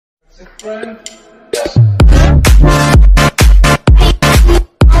Hey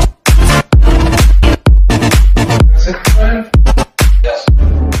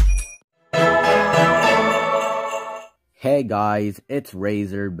guys, it's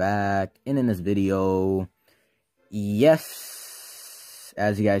Razor back, and in this video, yes,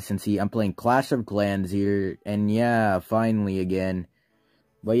 as you guys can see, I'm playing Clash of Clans here, and yeah, finally again.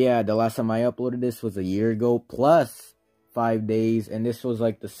 But yeah, the last time I uploaded this was a year ago, plus 5 days, and this was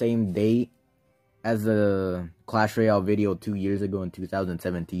like the same date as the Clash Royale video 2 years ago in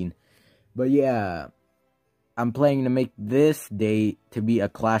 2017. But yeah, I'm planning to make this date to be a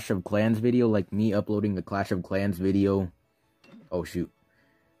Clash of Clans video, like me uploading a Clash of Clans video. Oh, shoot.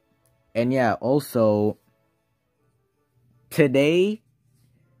 And yeah, also, today,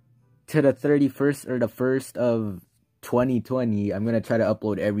 to the 31st or the 1st of 2020, I'm going to try to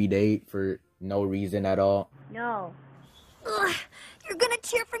upload every day for no reason at all. No. Ugh, you're gonna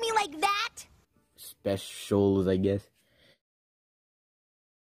cheer for me like that? Specials, I guess.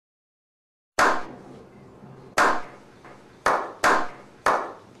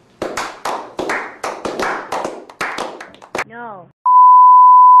 No.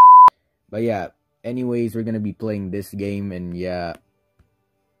 But yeah, anyways, we're gonna be playing this game, and yeah,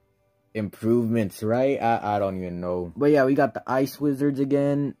 improvements, right? I don't even know. But yeah, we got the Ice Wizards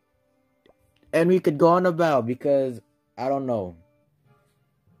again, and we could go on about, because I don't know.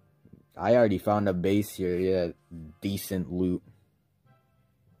 I already found a base here. Yeah, decent loot.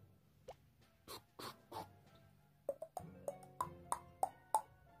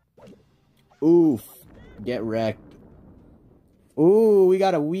 Oof, get wrecked. Ooh, we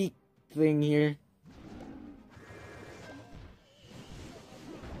got a weak thing here.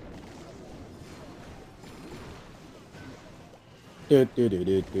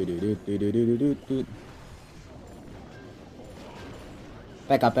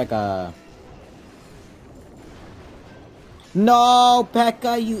 Pekka. No,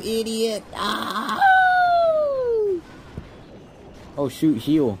 Pekka, you idiot. Ah! Oh, shoot,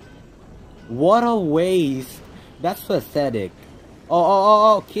 heal. What a waste. That's pathetic.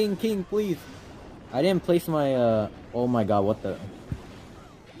 Oh, King, please. I didn't place my, oh my god, what the...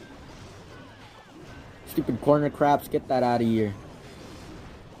 Stupid corner craps, get that out of here.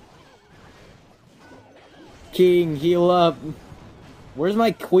 King, heal up. Where's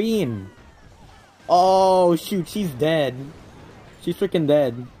my queen? Oh, shoot, she's dead. She's freaking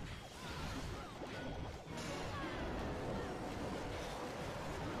dead.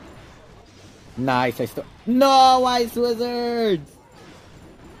 Nice, No, Ice Wizards!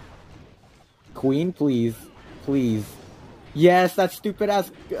 Queen, please. Please. Yes, that stupid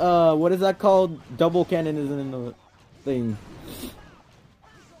ass, what is that called? Double cannon isn't in the thing.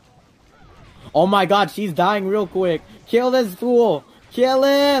 Oh my god, she's dying real quick. Kill this fool. Kill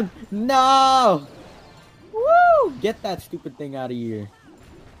him. No. Woo! Get that stupid thing out of here.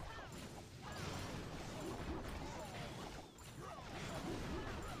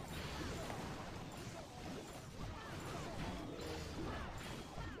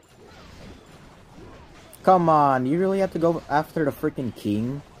 Come on, you really have to go after the freaking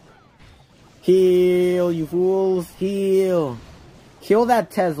king? Heal, you fools. Heal. Kill that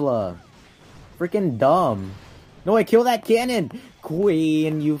Tesla. Freaking dumb. No, wait, kill that cannon.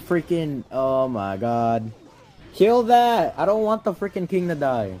 Queen, you freaking... Oh my god. Kill that. I don't want the freaking king to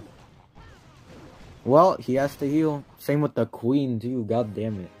die. Well, he has to heal. Same with the queen, too. God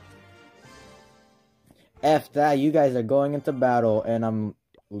damn it. F that. You guys are going into battle, and I'm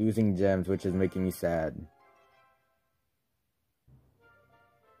losing gems, which is making me sad.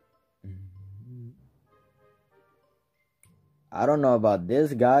 I don't know about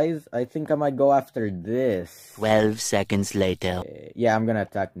this, guys. I think I might go after this. 12 seconds later. Yeah, I'm gonna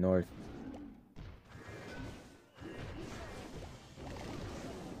attack north.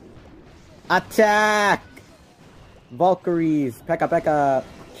 Attack! Valkyries! Pekka!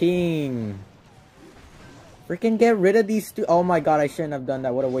 King! Freaking get rid of these two. Oh my god, I shouldn't have done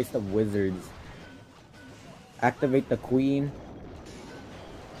that. What a waste of wizards. Activate the queen.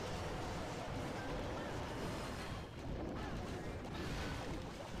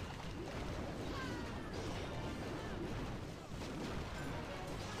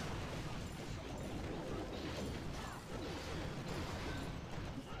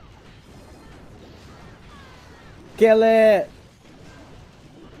 Kill it!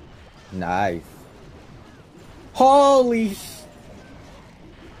 Nice. Holy sh...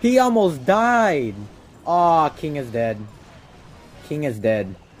 He almost died! Aw, King is dead. King is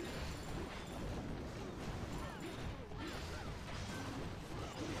dead.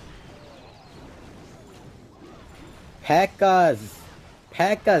 Pekkas!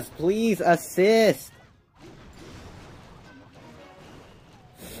 P.E.K.K.A.s, please assist.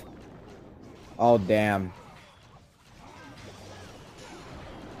 Oh, damn.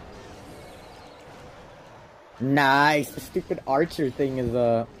 Nice. The stupid archer thing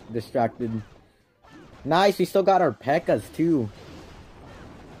is distracted. Nice, we still got our P.E.K.K.A.s too.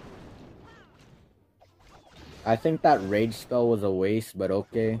 I think that rage spell was a waste, but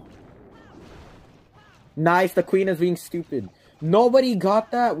okay. Nice, the queen is being stupid. Nobody got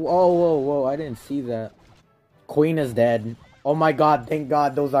that? Whoa, whoa, whoa, I didn't see that. Queen is dead. Oh my god, thank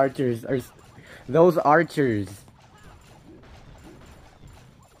god those archers are... Those archers.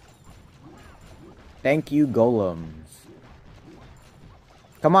 Thank you, golems.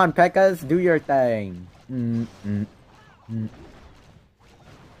 Come on, P.E.K.K.A.s, do your thing.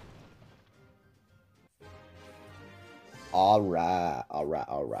 Alright.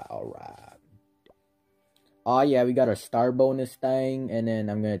 Oh yeah, we got our star bonus thing, and then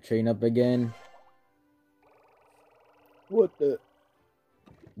I'm gonna train up again. What the?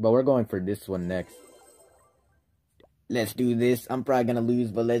 But we're going for this one next. Let's do this. I'm probably gonna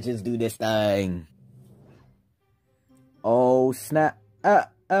lose, but let's just do this thing. Oh snap!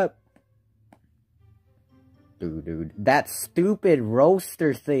 Dude, that stupid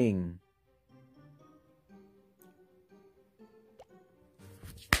roaster thing.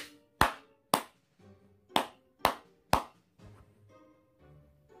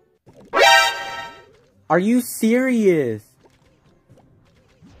 Are you serious?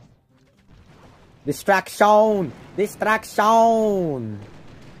 Distraction! Distraction!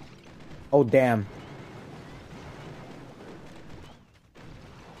 Oh, damn.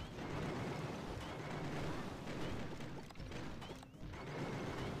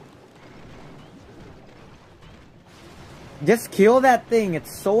 Just kill that thing.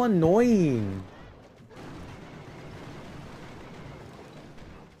 It's so annoying.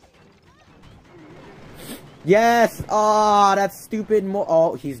 Yes! Oh, that stupid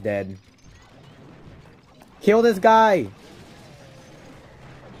oh, he's dead. Kill this guy!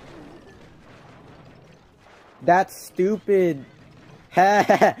 That's stupid.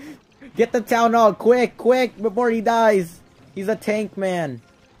 Get the town hall, quick, before he dies. He's a tank man.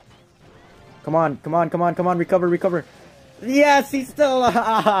 Come on, recover. Yes, he's still...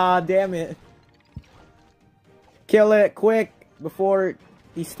 Ah, damn it. Kill it, quick, before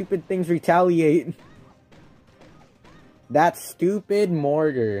these stupid things retaliate. That stupid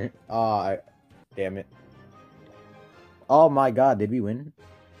mortar. Aw, damn it. Oh my god, did we win?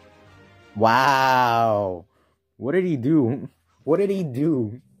 Wow. What did he do?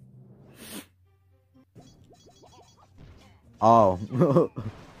 Oh.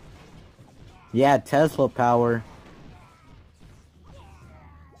 Yeah, Tesla power.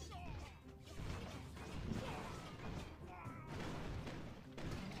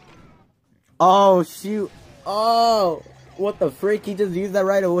 Oh, shoot. Oh. What the frick? He just used that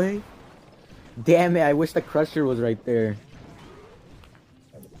right away? Damn it, I wish the crusher was right there.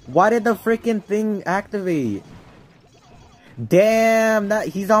 Why did the freaking thing activate? Damn, that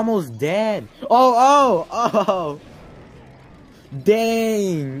he's almost dead. Oh.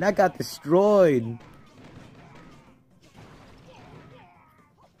 Dang, that got destroyed.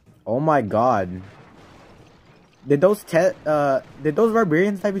 Oh my god. Did those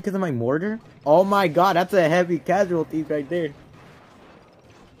barbarians die because of my mortar? Oh my god, that's a heavy casualty right there.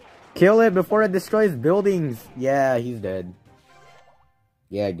 Kill it before it destroys buildings. Yeah, he's dead.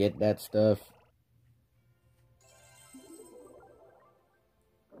 Yeah, get that stuff.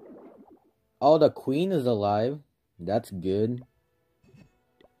 Oh, the queen is alive. That's good.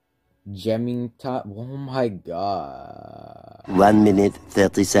 Gemming top. Oh my god. 1 minute,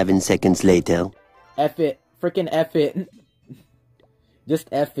 37 seconds later. F it. Freaking F it. Just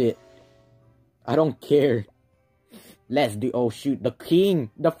F it. I don't care. Let's do... Oh, shoot. The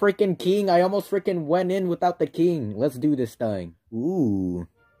king. The freaking king. I almost freaking went in without the king. Let's do this thing. Ooh.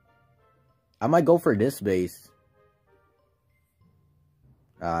 I might go for this base.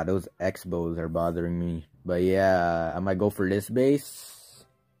 Ah, those X-bows are bothering me. But yeah, I might go for this base.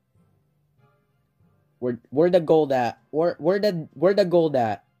 Where the gold at? Where the gold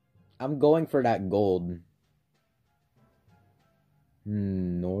at? I'm going for that gold.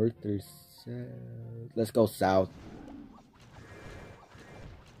 North or south? Let's go south.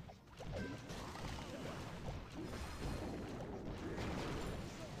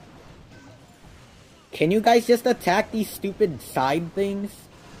 Can you guys just attack these stupid side things?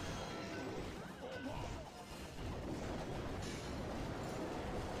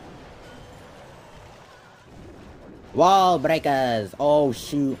 Wall breakers! Oh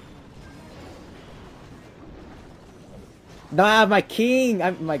shoot. Nah, my king!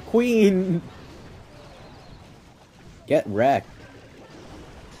 I'm my queen! Get wrecked.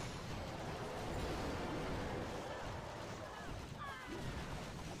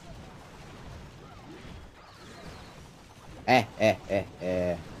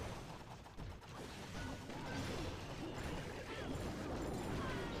 Eh.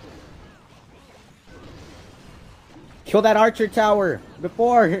 Kill that archer tower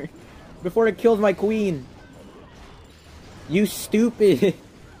before it kills my queen. You stupid.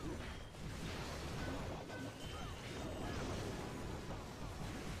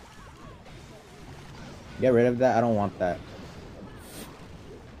 Get rid of that. I don't want that.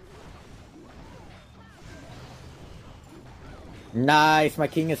 Nice. My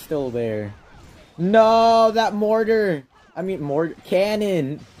king is still there. No, that mortar. I mean,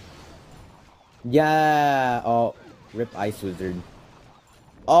 cannon. Yeah. Oh, rip Ice Wizard.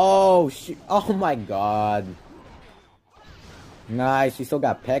 Oh, shoot. Oh my god. Nice. We still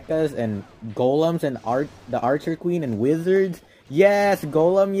got P.E.K.K.A.s and golems and the archer queen and wizards. Yes,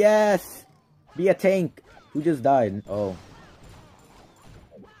 golem, yes. Be a tank. Who just died? Oh.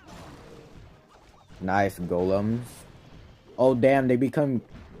 Nice golems. Oh damn, they became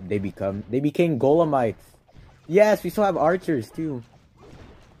golemites. Yes, we still have archers too.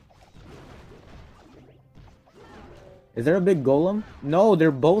 Is there a big golem? No,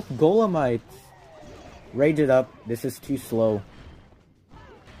 they're both golemites. Rage it up. This is too slow.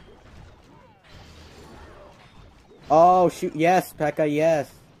 Oh shoot, yes, P.E.K.K.A,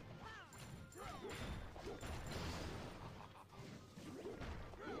 yes.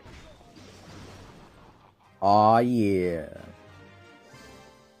 Aw, yeah.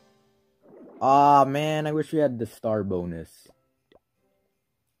 Aw, man, I wish we had the star bonus.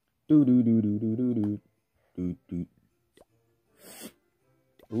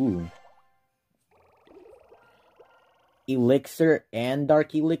 Ooh. Elixir and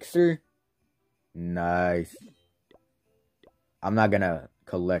Dark Elixir? Nice. I'm not gonna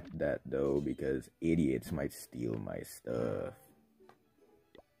collect that, though, because idiots might steal my stuff.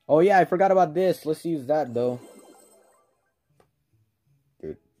 Oh yeah, I forgot about this. Let's use that though.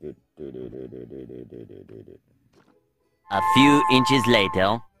 A few inches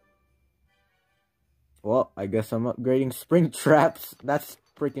later. Well, I guess I'm upgrading spring traps. That's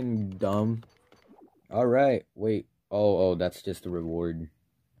freaking dumb. Alright, wait. Oh, that's just a reward.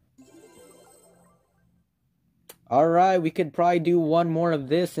 Alright, we could probably do one more of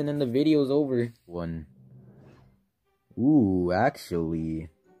this and then the video's over. One. Ooh, actually,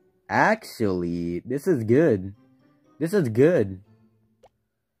 this is good. This is good.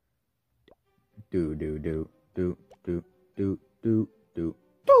 Do.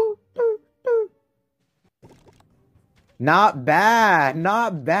 Not bad,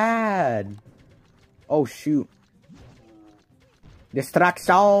 not bad. Oh shoot.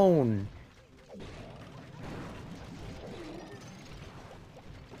 Distraction.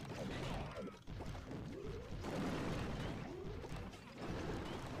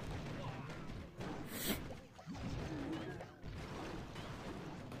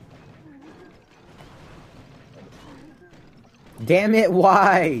 Damn it,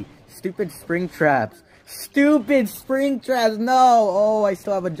 why? Stupid spring traps. Stupid spring traps, no! Oh, I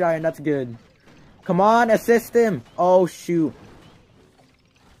still have a giant, that's good. Come on, assist him! Oh, shoot.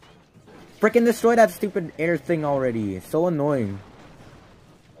 Frickin' destroy that stupid air thing already. It's so annoying.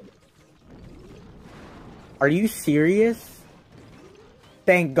 Are you serious?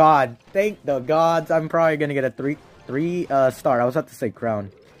 Thank God. Thank the gods. I'm probably gonna get a three star. I was about to say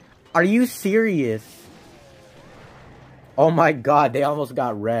crown. Are you serious? Oh my god, they almost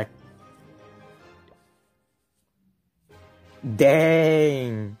got wrecked.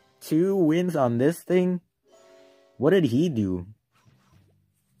 Dang. 2 wins on this thing? What did he do?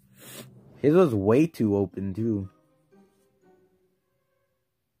 His was way too open too.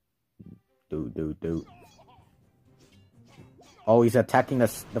 Do. Oh, he's attacking the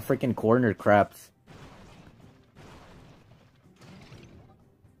freaking corner craps.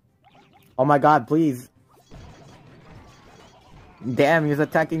 Oh my god, please. Damn, he's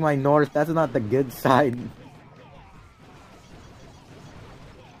attacking my north. That's not the good side.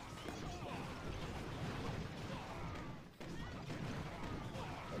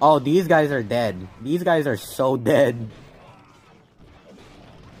 Oh, these guys are dead. These guys are so dead.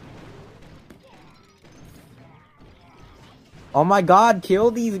 Oh my god,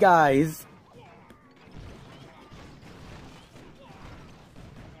 kill these guys.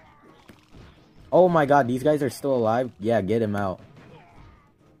 Oh my god, these guys are still alive? Yeah, get him out.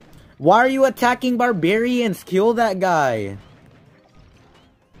 Why are you attacking barbarians? Kill that guy.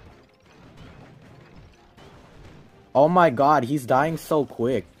 Oh my god, he's dying so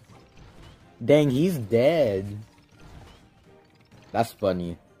quick. Dang, he's dead. That's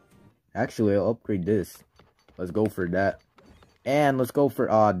funny. Actually, I'll upgrade this. Let's go for that. And let's go for...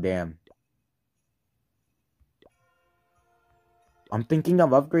 Aw, damn. I'm thinking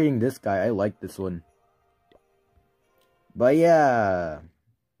of upgrading this guy. I like this one. But yeah.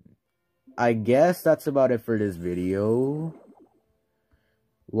 I guess that's about it for this video.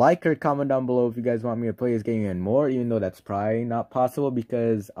 Like or comment down below if you guys want me to play this game and more, even though that's probably not possible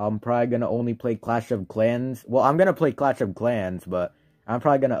because I'm probably gonna only play Clash of Clans. Well, I'm gonna play Clash of Clans, but I'm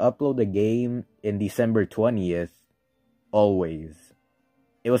probably gonna upload the game in December 20th. Always.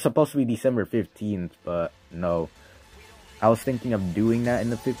 It was supposed to be December 15th, but no. I was thinking of doing that in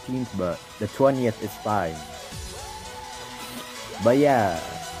the 15th, but the 20th is fine. But yeah.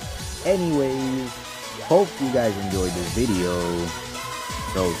 Anyways, hope you guys enjoyed this video.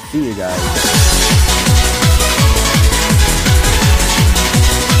 So, see you guys.